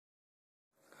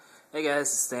Hey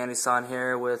guys, it's TheAndySan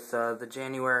here with the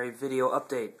January video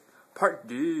update, part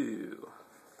 2.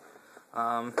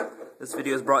 This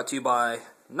video is brought to you by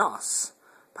Deux,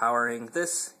 powering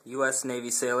this U.S. Navy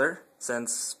sailor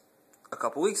since a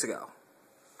couple weeks ago.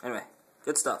 Anyway,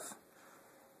 good stuff.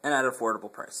 And at an affordable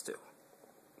price, too.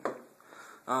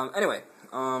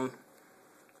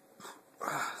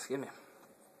 Excuse me.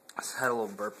 I just had a little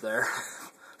burp there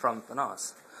from the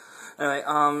Deux. Anyway,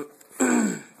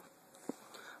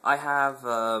 I have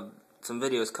some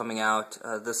videos coming out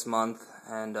this month,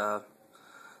 and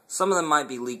some of them might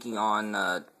be leaking on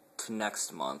to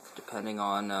next month, depending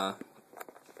on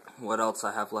what else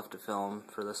I have left to film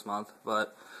for this month.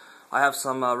 But I have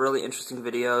some really interesting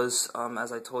videos.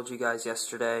 As I told you guys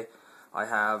yesterday, I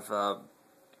have a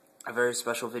very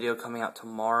special video coming out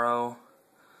tomorrow.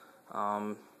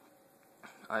 I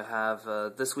have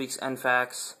this week's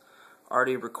NFAQs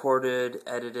already recorded,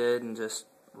 edited, and just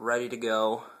ready to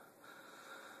go.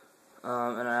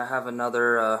 And I have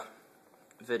another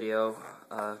video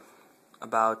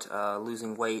about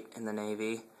losing weight in the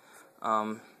Navy.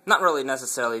 Not really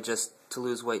necessarily just to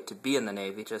lose weight to be in the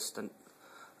Navy, just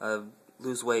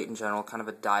lose weight in general, kind of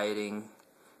a dieting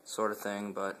sort of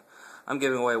thing, but I'm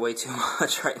giving away way too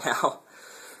much right now.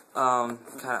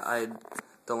 I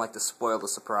don't like to spoil the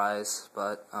surprise,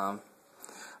 but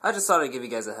I just thought I'd give you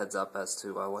guys a heads up as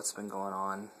to what's been going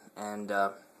on. And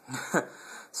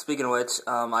speaking of which,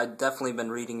 I've definitely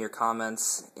been reading your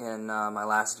comments in my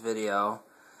last video,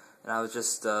 and I was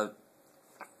just, it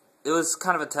was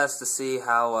kind of a test to see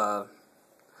how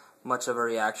much of a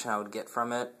reaction I would get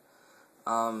from it.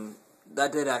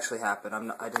 That did actually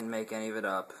happen. I didn't make any of it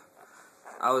up.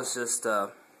 I was just, I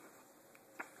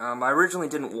originally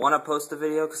didn't want to post the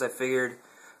video because I figured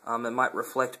it might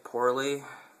reflect poorly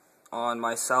on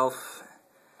myself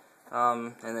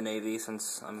in the Navy,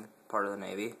 since I'm part of the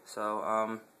Navy. So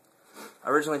I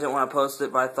originally didn't want to post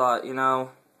it, but I thought, you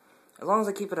know, as long as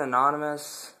I keep it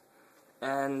anonymous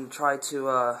and try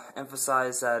to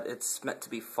emphasize that it's meant to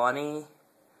be funny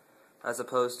as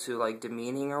opposed to like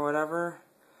demeaning or whatever,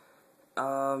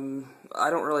 I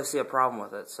don't really see a problem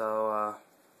with it. So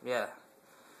yeah.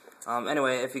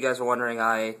 Anyway, if you guys were wondering,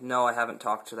 I know I haven't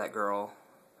talked to that girl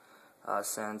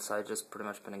since. I just pretty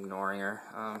much been ignoring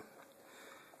her.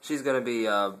 She's gonna be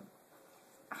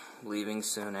leaving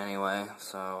soon anyway,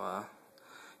 so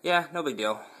yeah, no big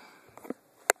deal.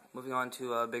 Moving on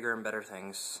to bigger and better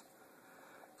things,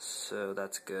 so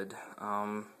that's good.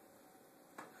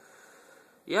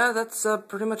 Yeah, that's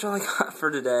pretty much all I got for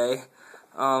today.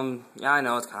 Yeah, I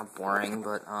know it's kind of boring,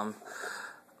 but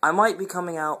I might be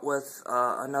coming out with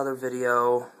another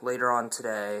video later on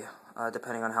today,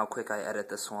 depending on how quick I edit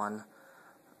this one.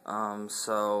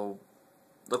 So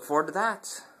look forward to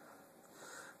that.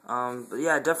 But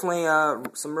yeah, definitely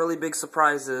some really big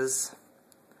surprises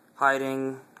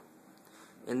hiding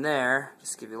in there.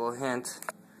 Just give you a little hint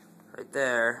right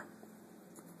there.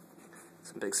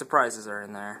 Some big surprises are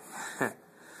in there.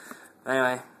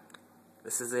 Anyway,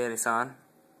 this is TheAndySan,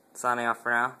 signing off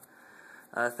for now.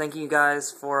 Thank you guys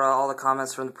for all the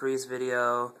comments from the previous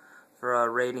video,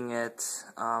 for rating it,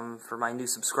 for my new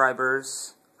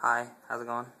subscribers. Hi, how's it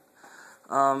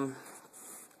going?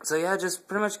 So yeah, just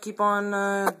pretty much keep on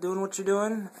doing what you're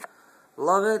doing.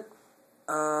 Love it.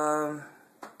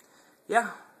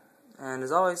 Yeah. And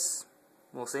as always,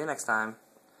 we'll see you next time.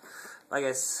 Bye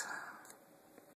guys.